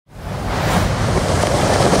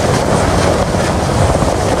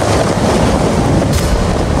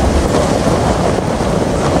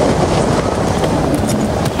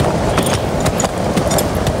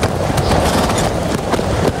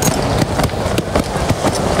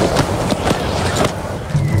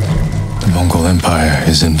Empire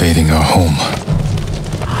is invading our home.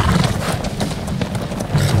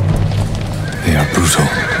 They are brutal,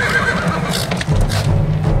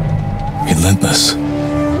 relentless,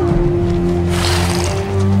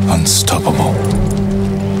 unstoppable.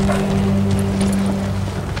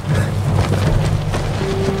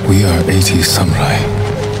 We are 80 samurai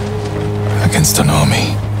against an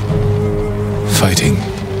army, fighting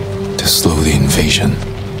to slow the invasion.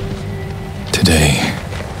 Today,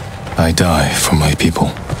 I die for my people.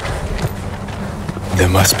 There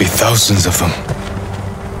must be thousands of them.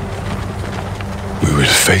 We will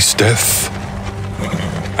face death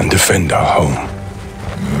and defend our home.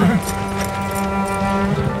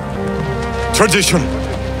 Tradition,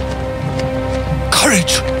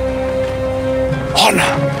 courage,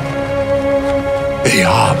 honor. They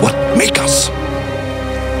are what make us.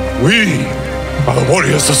 We are the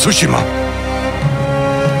warriors of Tsushima.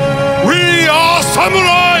 We are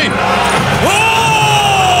samurai!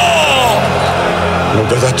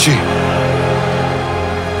 Nodadachi,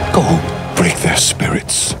 go break their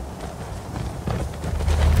spirits.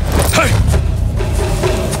 Hey!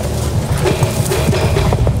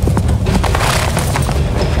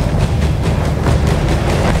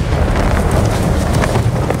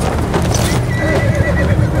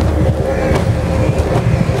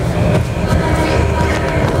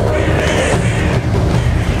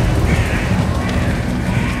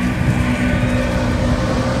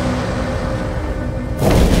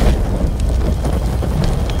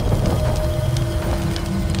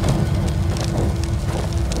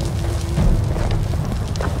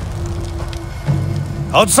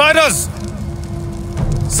 Outsiders!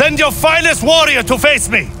 Send your finest warrior to face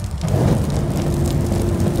me!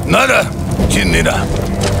 Nada, Jinnida.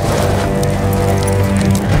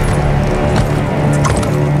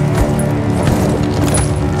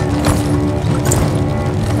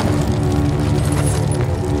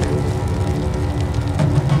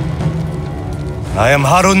 I am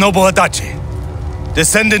Haru Nobuadachi,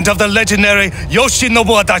 descendant of the legendary Yoshi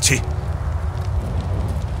Nobuadachi.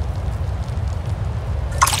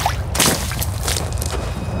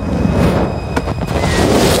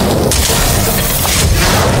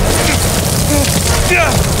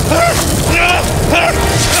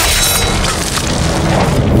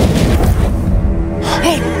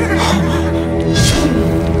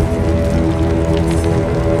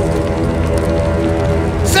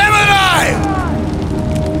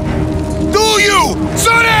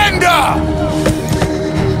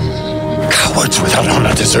 Without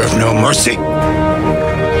honor deserve no mercy. No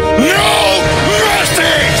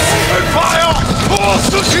mercy! And fire for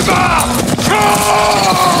Tsushima!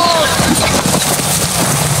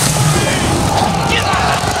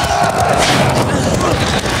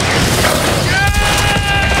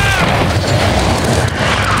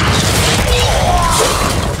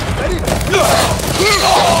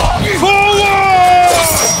 Forward!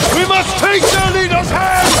 We must take their leader's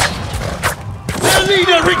hand! Their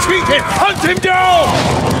leader retreated! Hunt him down!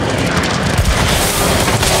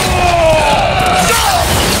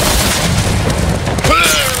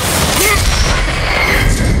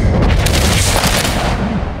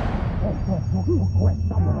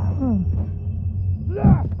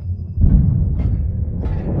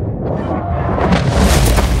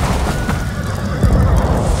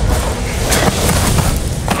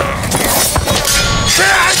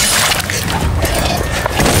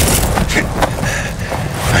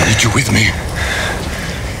 I need you with me.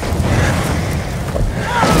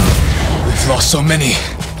 We've lost so many.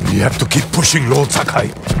 We have to keep pushing, Lord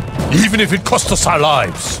Sakai, even if it costs us our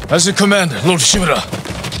lives. As you command, Lord Shimura.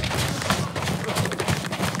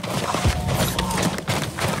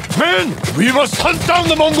 Men, we must hunt down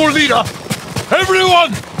the Mongol leader.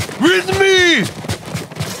 Everyone, with me!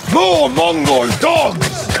 More Mongol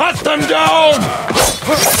dogs! Cut them down!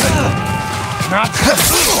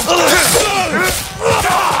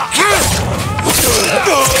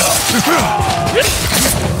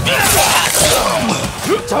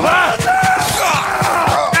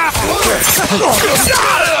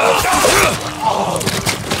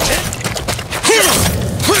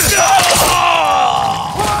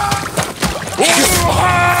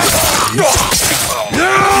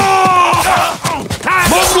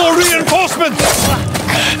 Mongol reinforcements!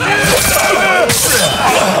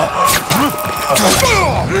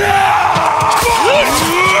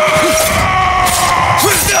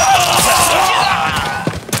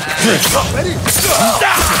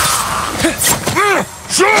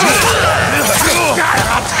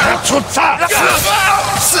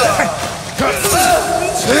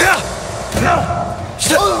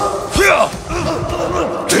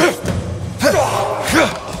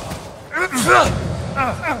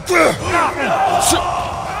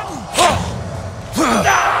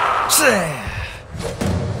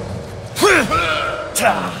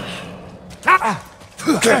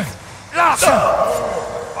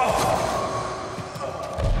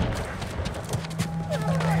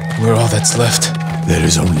 We're all that's left. There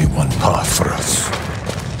is only one path for us.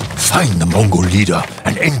 Find the Mongol leader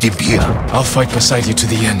and end him here. I'll fight beside you to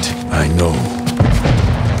the end. I know.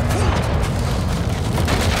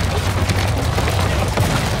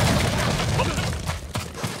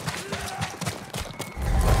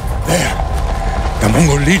 There. The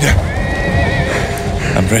Mongol leader.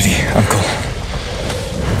 I'm ready, Uncle.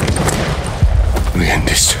 We end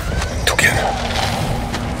this together.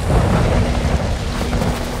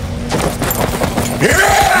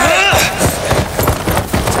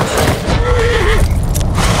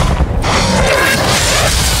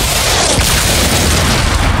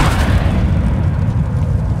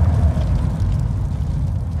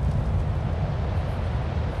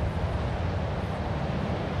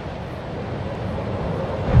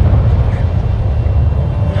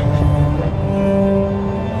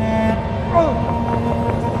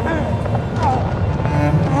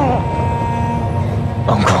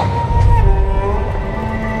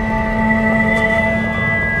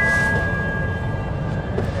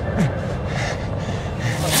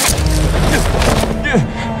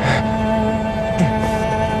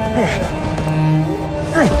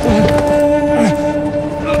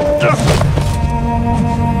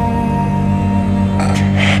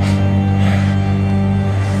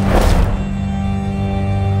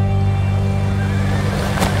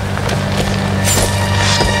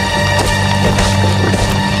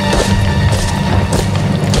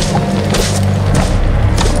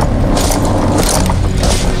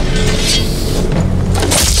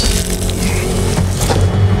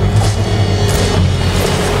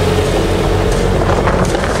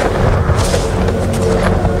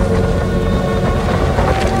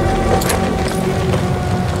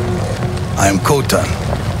 I am Khotun,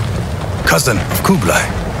 cousin of Kublai,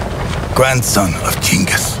 grandson of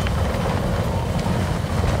Genghis.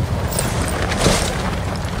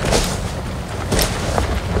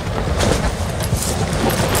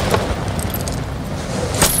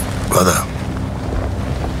 Brother,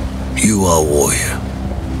 you are a warrior.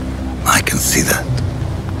 I can see that.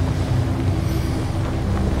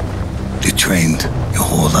 You trained your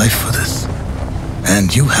whole life for this.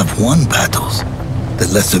 And you have won battles that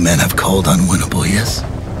lesser men have called unwinnable, yes?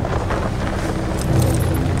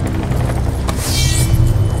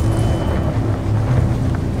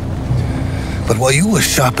 But while you were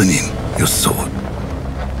sharpening your sword,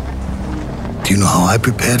 do you know how I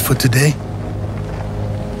prepared for today?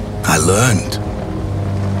 I learned.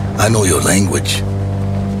 I know your language,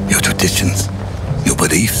 your traditions, your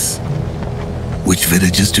beliefs, which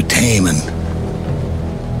villages to tame and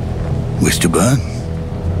which to burn.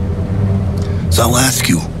 So I'll ask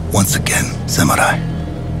you once again, samurai,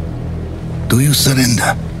 do you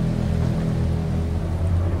surrender?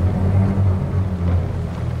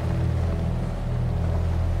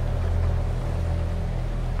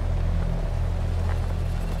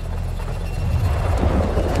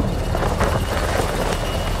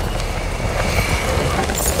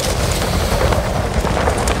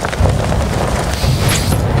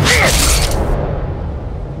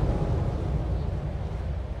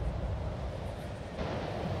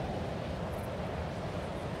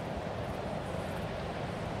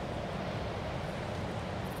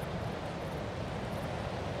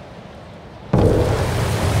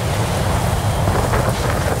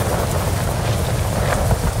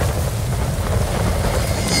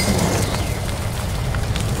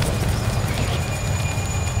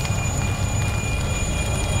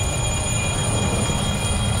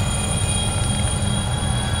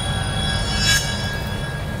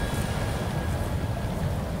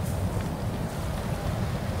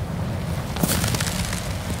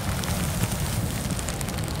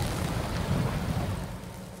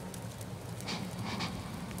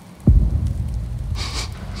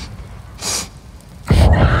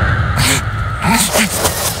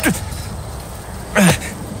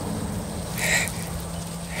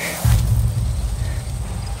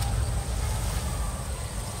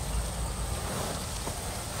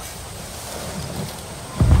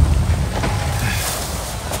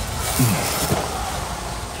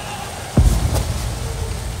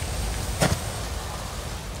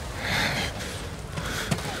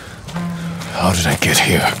 How did I get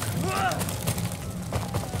here?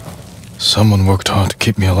 Someone worked hard to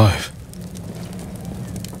keep me alive.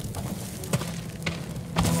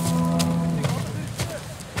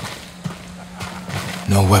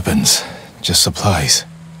 No weapons, Just supplies.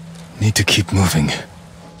 Need to keep moving.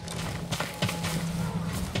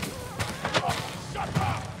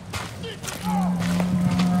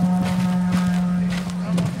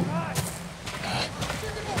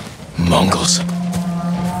 Mongols.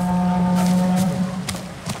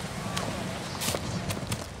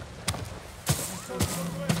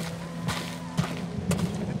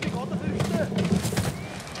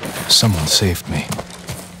 Someone saved me.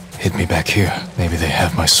 Hid me back here. Maybe they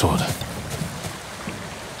have my sword.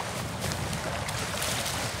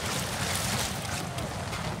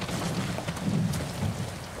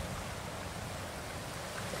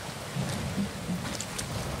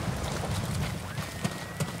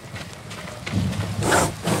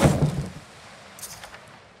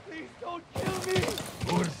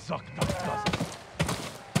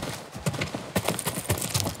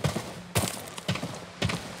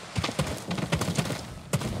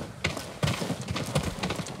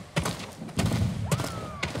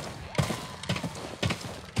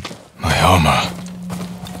 Armor.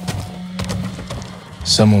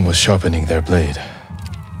 Someone was sharpening their blade.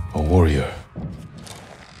 A warrior.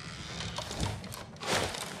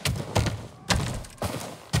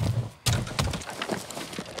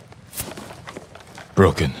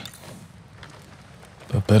 Broken.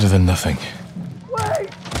 But better than nothing. Wait!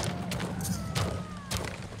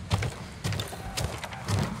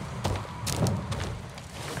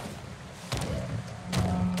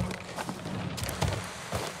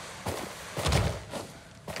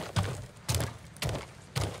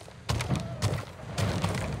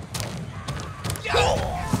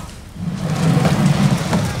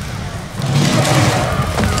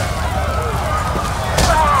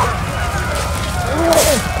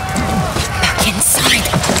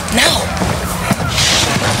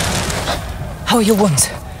 How are your wounds?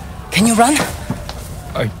 Can you run?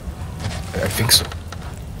 I think so.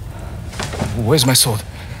 Where's my sword?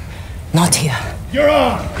 Not here. You're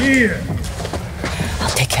on! Here! I'll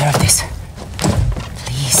take care of this.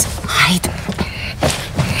 Please, hide.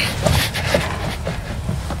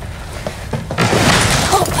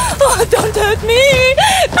 Oh, don't hurt me!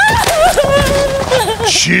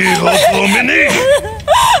 Shield for mini!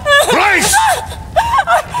 Rice!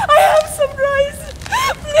 I have some rice.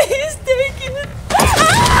 Please take it.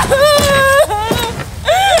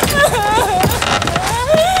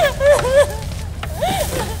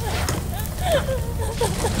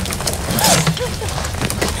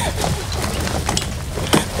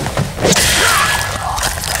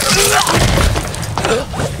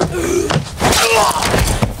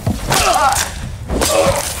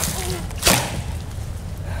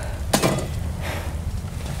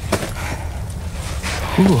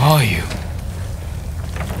 Who are you?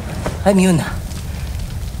 I'm Yuna.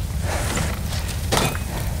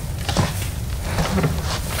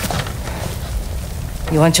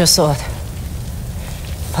 You want your sword?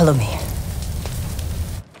 Follow me.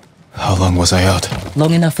 How long was I out?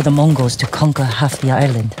 Long enough for the Mongols to conquer half the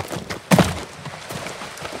island.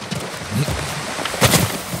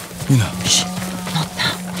 Yuna. Shh. Not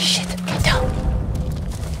now. Shit. Get down.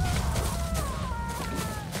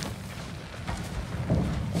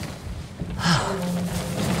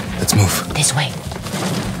 Let's move. This way.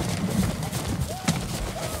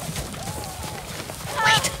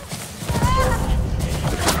 Wait.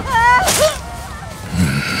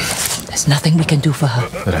 There's nothing we can do for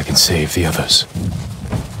her. But I can save the others.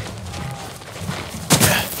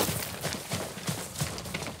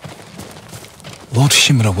 Lord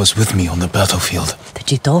Shimura was with me on the battlefield. The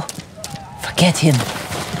Jito? Forget him.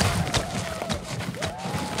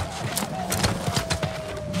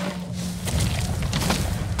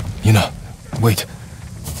 Yuna, wait.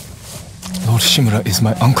 Lord Shimura is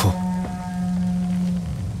my uncle.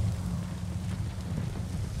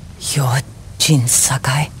 You're Jin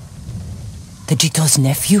Sakai? The Jito's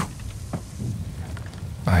nephew?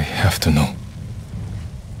 I have to know.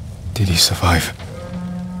 Did he survive?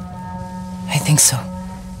 I think so.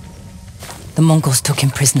 The Mongols took him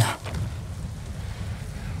prisoner.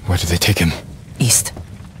 Where did they take him? East,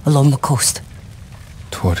 along the coast.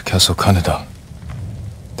 Toward Castle Kaneda.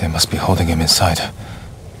 They must be holding him inside,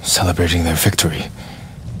 celebrating their victory.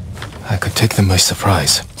 I could take them by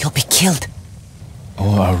surprise. You'll be killed.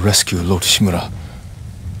 Or I'll rescue Lord Shimura.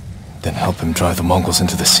 Then help him drive the Mongols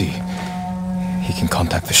into the sea. He can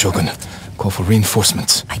contact the Shogun, call for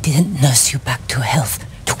reinforcements. I didn't nurse you back to health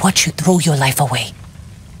to watch you throw your life away.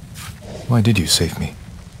 Why did you save me?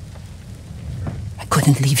 I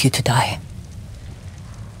couldn't leave you to die.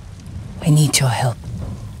 I need your help.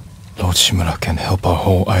 Lord Shimura can help our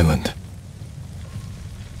whole island.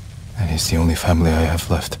 And he's the only family I have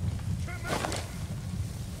left.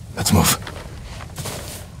 Let's move.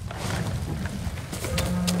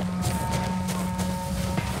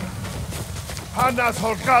 Hanas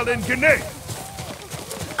Holgalin Gene!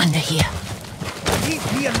 Under here. Leave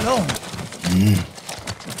me alone.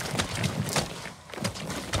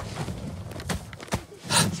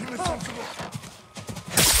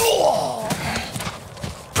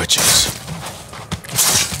 Bridges.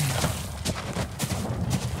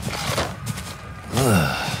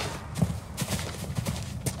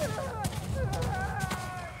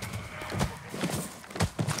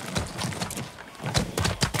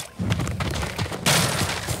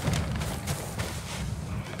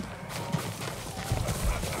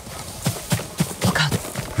 Look out.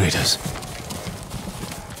 Raiders.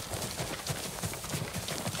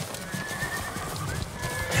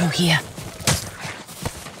 Through here.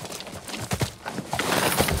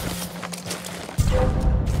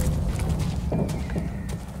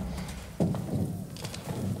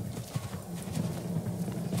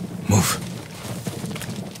 Move.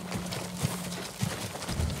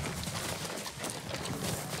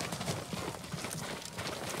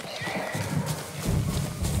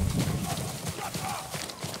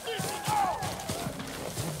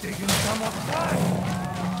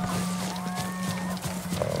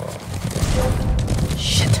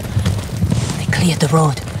 Shit. They cleared the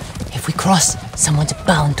road. If we cross, someone's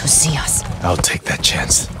bound to see us. I'll take that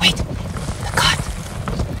chance. Wait. The cart.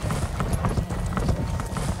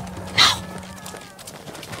 Now.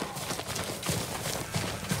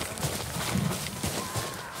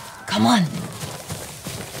 Come on.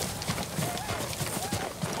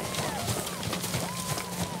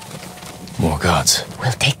 More guards.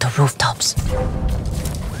 We'll take the rooftops.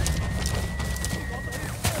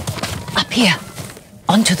 Up here.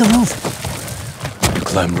 Onto the roof.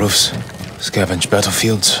 Climb roofs. Scavenge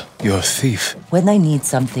battlefields. You're a thief. When I need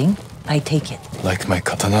something, I take it. Like my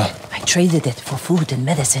katana. I traded it for food and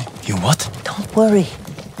medicine. You what? Don't worry.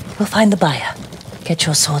 We'll find the buyer. Get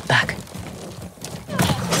your sword back.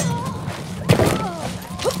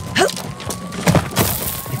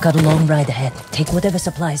 We've got a long ride ahead. Take whatever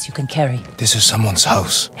supplies you can carry. This is someone's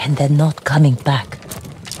house. And they're not coming back.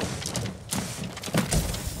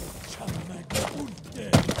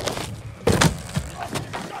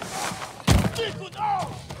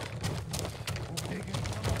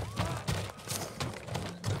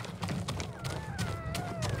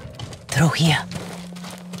 Through here.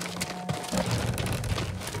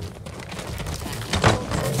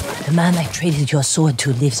 The man I traded your sword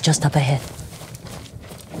to lives just up ahead.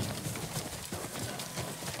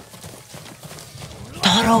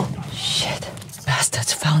 Toro! Shit.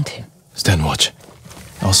 Bastards found him. Stand watch.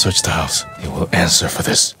 I'll search the house. He will answer for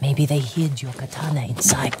this. Maybe they hid your katana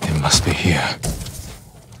inside. It must be here.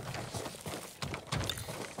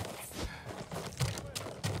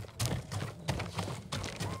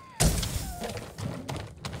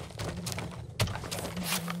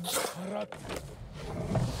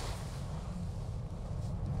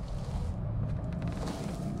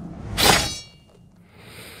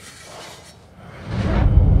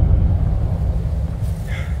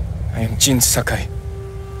 I am Jin Sakai,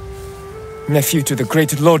 nephew to the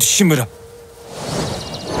great Lord Shimura.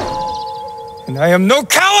 And I am no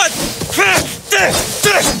coward!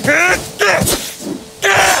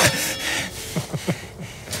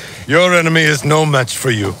 Your enemy is no match for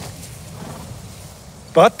you.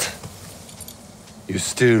 But you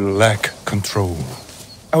still lack control.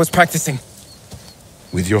 I was practicing.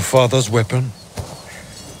 With your father's weapon,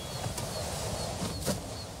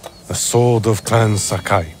 the sword of Clan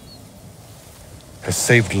Sakai has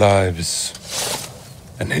saved lives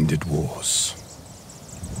and ended wars.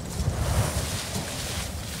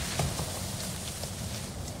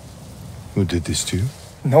 Who did this to you?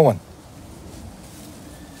 No one.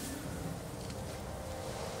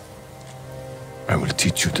 I will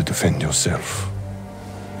teach you to defend yourself.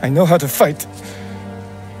 I know how to fight.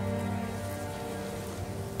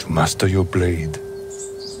 To master your blade,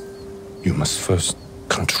 you must first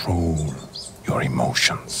control your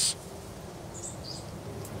emotions.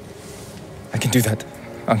 I can do that,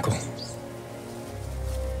 Uncle.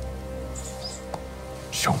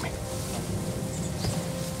 Show me.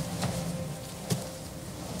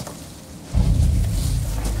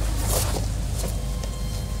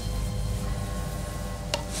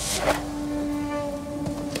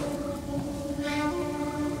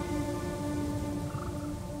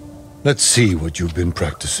 Let's see what you've been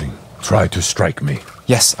practicing. Try to strike me.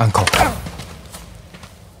 Yes, Uncle.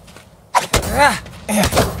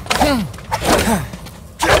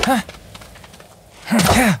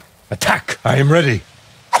 Attack! I am ready.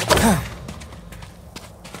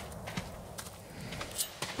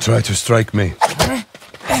 Try to strike me.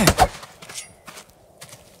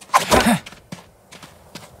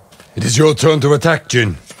 It is your turn to attack,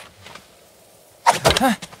 Jin.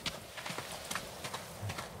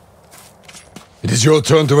 It is your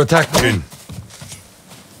turn to attack, Jin.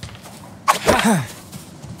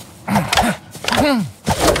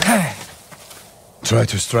 Try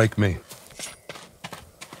to strike me.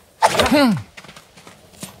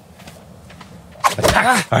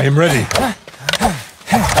 Attack! I am ready.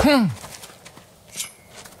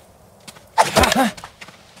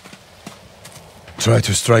 Try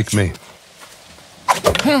to strike me.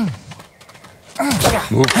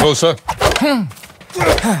 Move closer.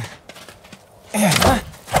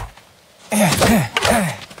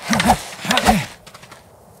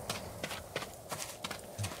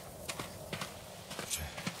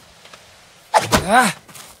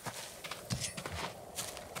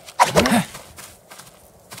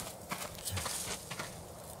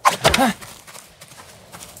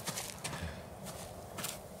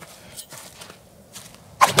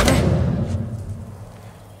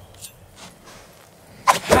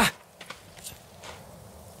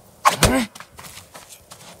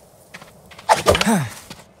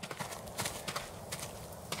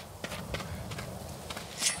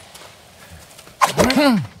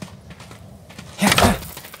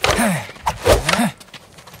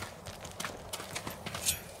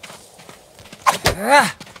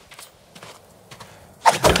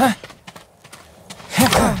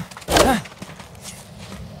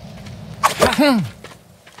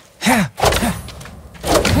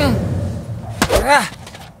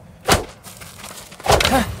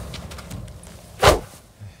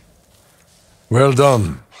 Well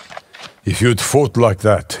done. If you'd fought like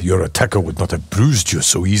that, your attacker would not have bruised you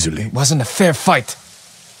so easily. It wasn't a fair fight.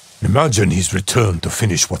 Imagine he's returned to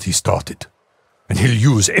finish what he started. And he'll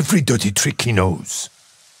use every dirty trick he knows.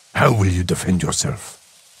 How will you defend yourself?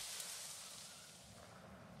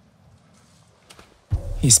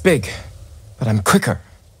 He's big, but I'm quicker.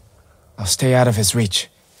 I'll stay out of his reach.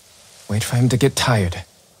 Wait for him to get tired.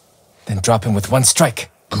 Then drop him with one strike.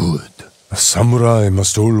 Good. A samurai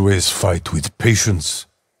must always fight with patience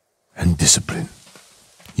and discipline,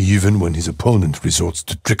 even when his opponent resorts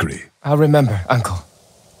to trickery. I'll remember, Uncle.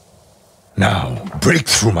 Now, break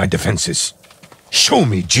through my defenses. Show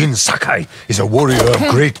me Jin Sakai is a warrior of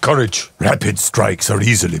great courage. Rapid strikes are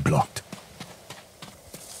easily blocked.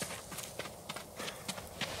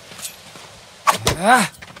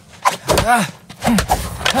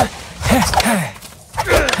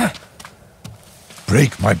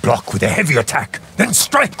 Break my block with a heavy attack, then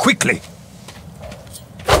strike quickly.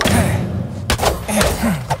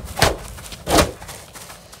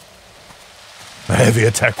 A heavy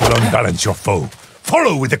attack will unbalance your foe.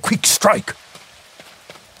 Follow with a quick strike.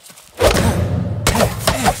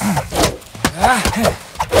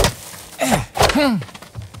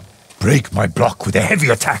 Break my block with a heavy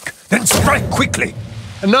attack, then strike quickly.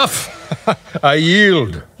 Enough! I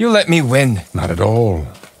yield. You let me win. Not at all.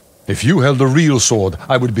 If you held a real sword,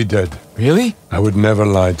 I would be dead. Really? I would never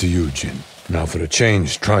lie to you, Jin. Now for a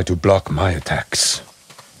change, try to block my attacks.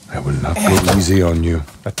 I will not go easy on you.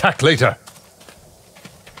 Attack later.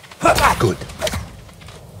 Good.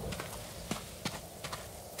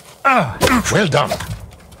 Well done.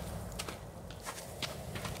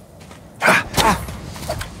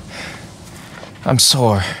 I'm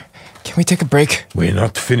sore. Can we take a break? We're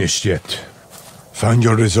not finished yet. Find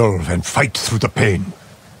your resolve and fight through the pain.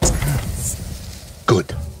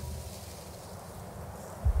 Good.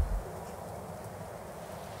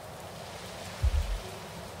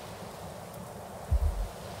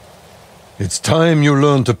 It's time you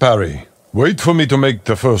learn to parry. Wait for me to make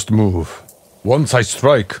the first move. Once I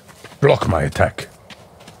strike, block my attack.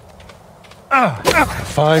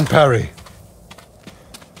 Fine parry.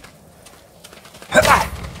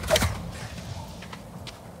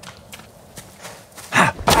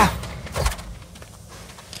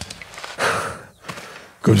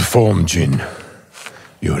 Good form, Jin.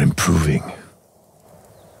 You're improving.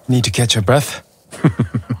 Need to catch your breath?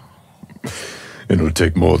 It'll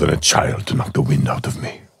take more than a child to knock the wind out of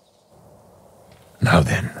me. Now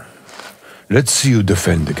then, let's see you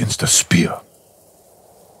defend against a spear.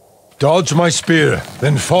 Dodge my spear,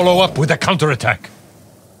 then follow up with a counterattack.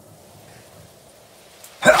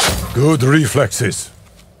 Good reflexes.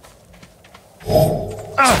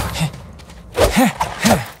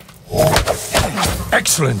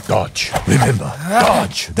 Excellent dodge. Remember,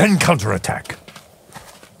 dodge, then counterattack.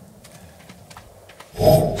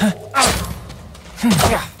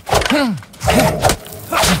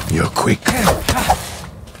 You're quick.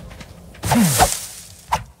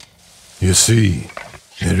 You see,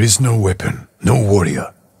 There is no weapon, no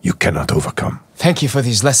warrior you cannot overcome. Thank you for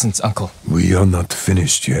these lessons, Uncle. We are not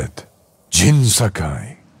finished yet. Jin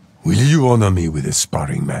Sakai, will you honor me with a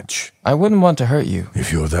sparring match? I wouldn't want to hurt you.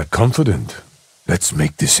 If you're that confident, let's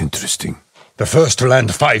make this interesting. The first to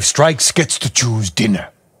land 5 strikes gets to choose dinner.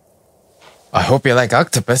 I hope you like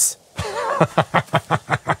octopus.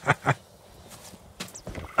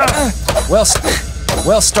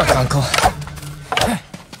 Well struck, Uncle.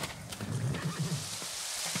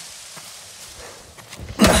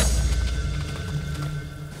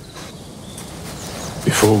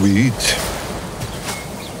 Before we eat,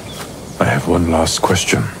 I have one last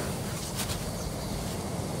question.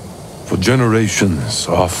 For generations,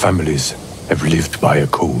 our families have lived by a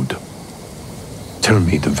code. Tell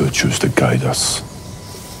me the virtues that guide us.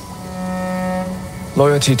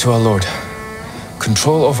 Loyalty to our Lord.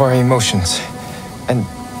 Control over our emotions. And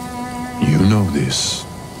You know this.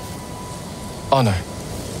 honor.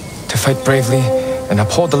 To fight bravely and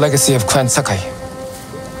uphold the legacy of Clan Sakai.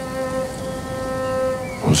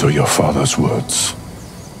 Those are your father's words.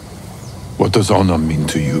 What does honor mean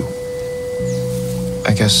to you?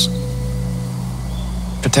 I guess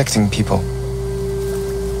protecting people.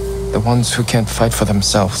 The ones who can't fight for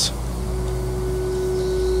themselves.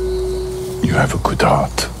 You have a good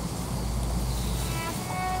heart.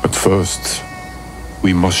 But first,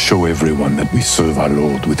 we must show everyone that we serve our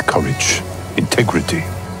Lord with courage, integrity,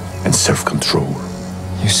 and self-control.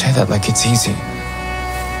 You say that like it's easy.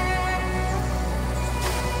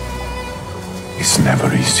 It's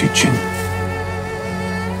never easy, Jin.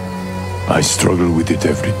 I struggle with it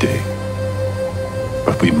every day.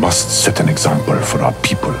 But we must set an example for our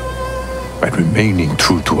people by remaining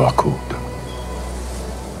true to our code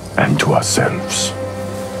and to ourselves.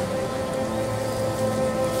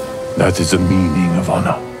 That is the meaning of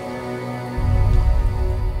honor.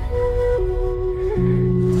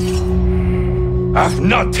 I'm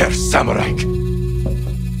not their samurai.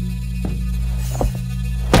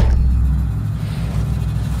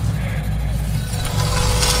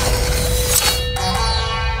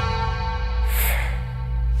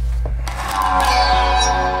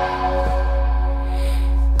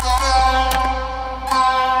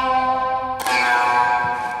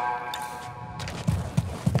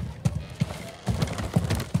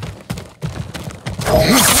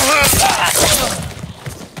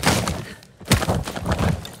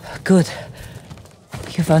 Good.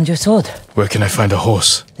 You found your sword. Where can I find a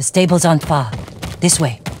horse? The stables aren't far. This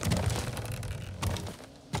way.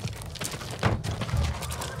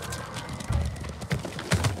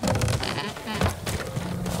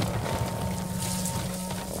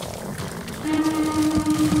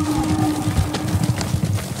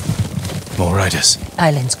 More riders.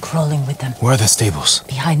 Island's crawling with them. Where are the stables?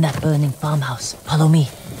 Behind that burning farmhouse. Follow me.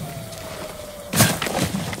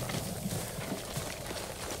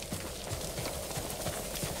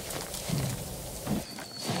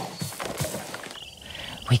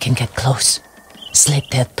 We can get close, slit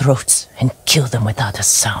their throats, and kill them without a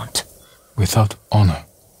sound. Without honor.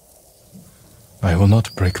 I will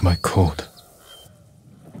not break my code.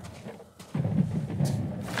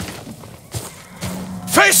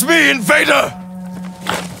 Face me, invader!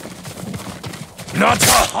 Not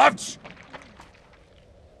a hutch!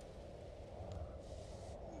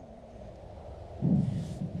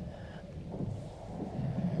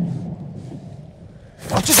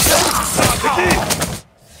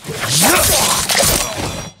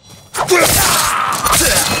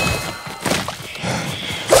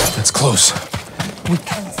 That's close. We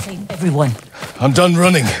can't save everyone. I'm done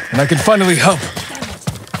running, and I can finally help.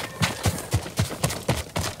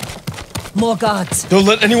 More guards. Don't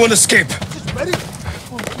let anyone escape.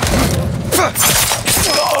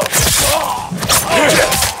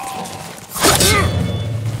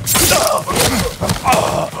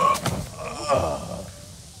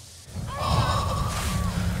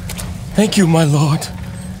 Thank you, my lord.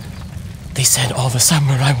 They said all the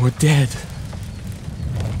samurai were dead.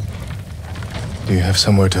 Do you have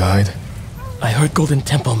somewhere to hide? I heard Golden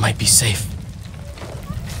Temple might be safe.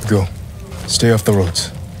 Go. Stay off the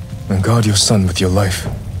roads. And guard your son with your life.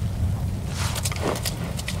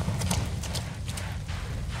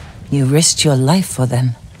 You risked your life for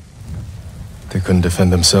them. They couldn't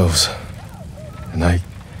defend themselves. And I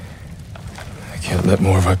can't let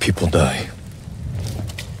more of our people die.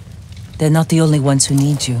 They're not the only ones who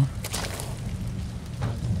need you.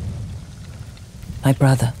 My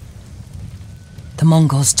brother. The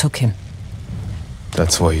Mongols took him.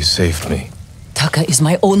 That's why you saved me. Taka is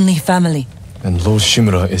my only family. And Lord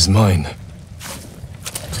Shimura is mine.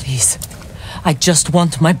 Please. I just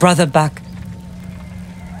want my brother back.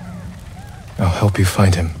 I'll help you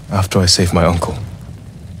find him after I save my uncle.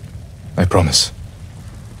 I promise.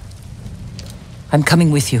 I'm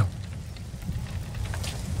coming with you.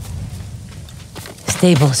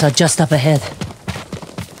 Stables are just up ahead.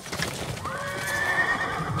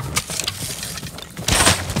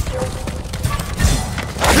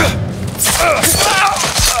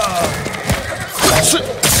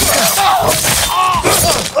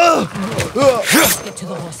 Let's get to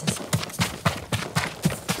the horses.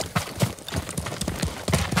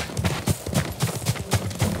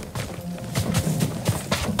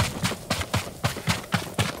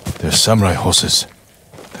 They're samurai horses.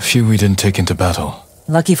 The few we didn't take into battle.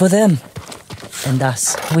 Lucky for them. And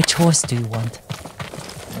us. Which horse do you want?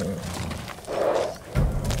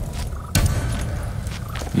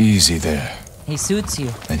 Easy there. He suits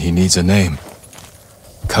you. And he needs a name.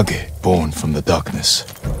 Kage, born from the darkness.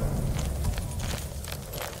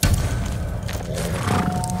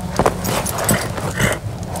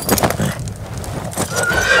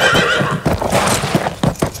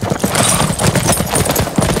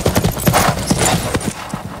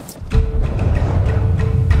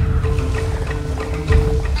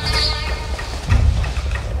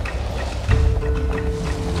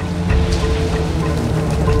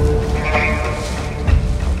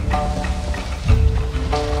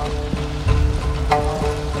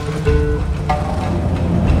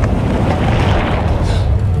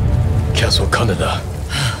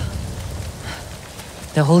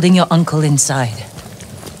 They're holding your uncle inside.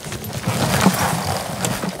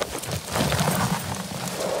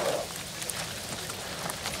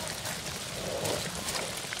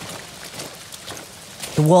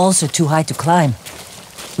 The walls are too high to climb.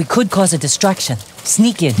 We could cause a distraction.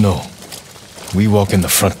 Sneak in. No. We walk in the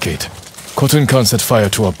front gate. Khotun Khan set fire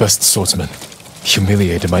to our best swordsman.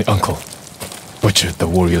 Humiliated my uncle. Butchered the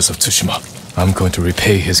warriors of Tsushima. I'm going to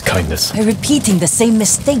repay his kindness. By repeating the same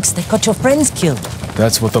mistakes that got your friends killed.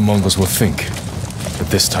 That's what the Mongols will think. But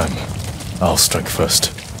this time, I'll strike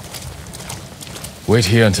first. Wait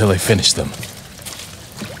here until I finish them.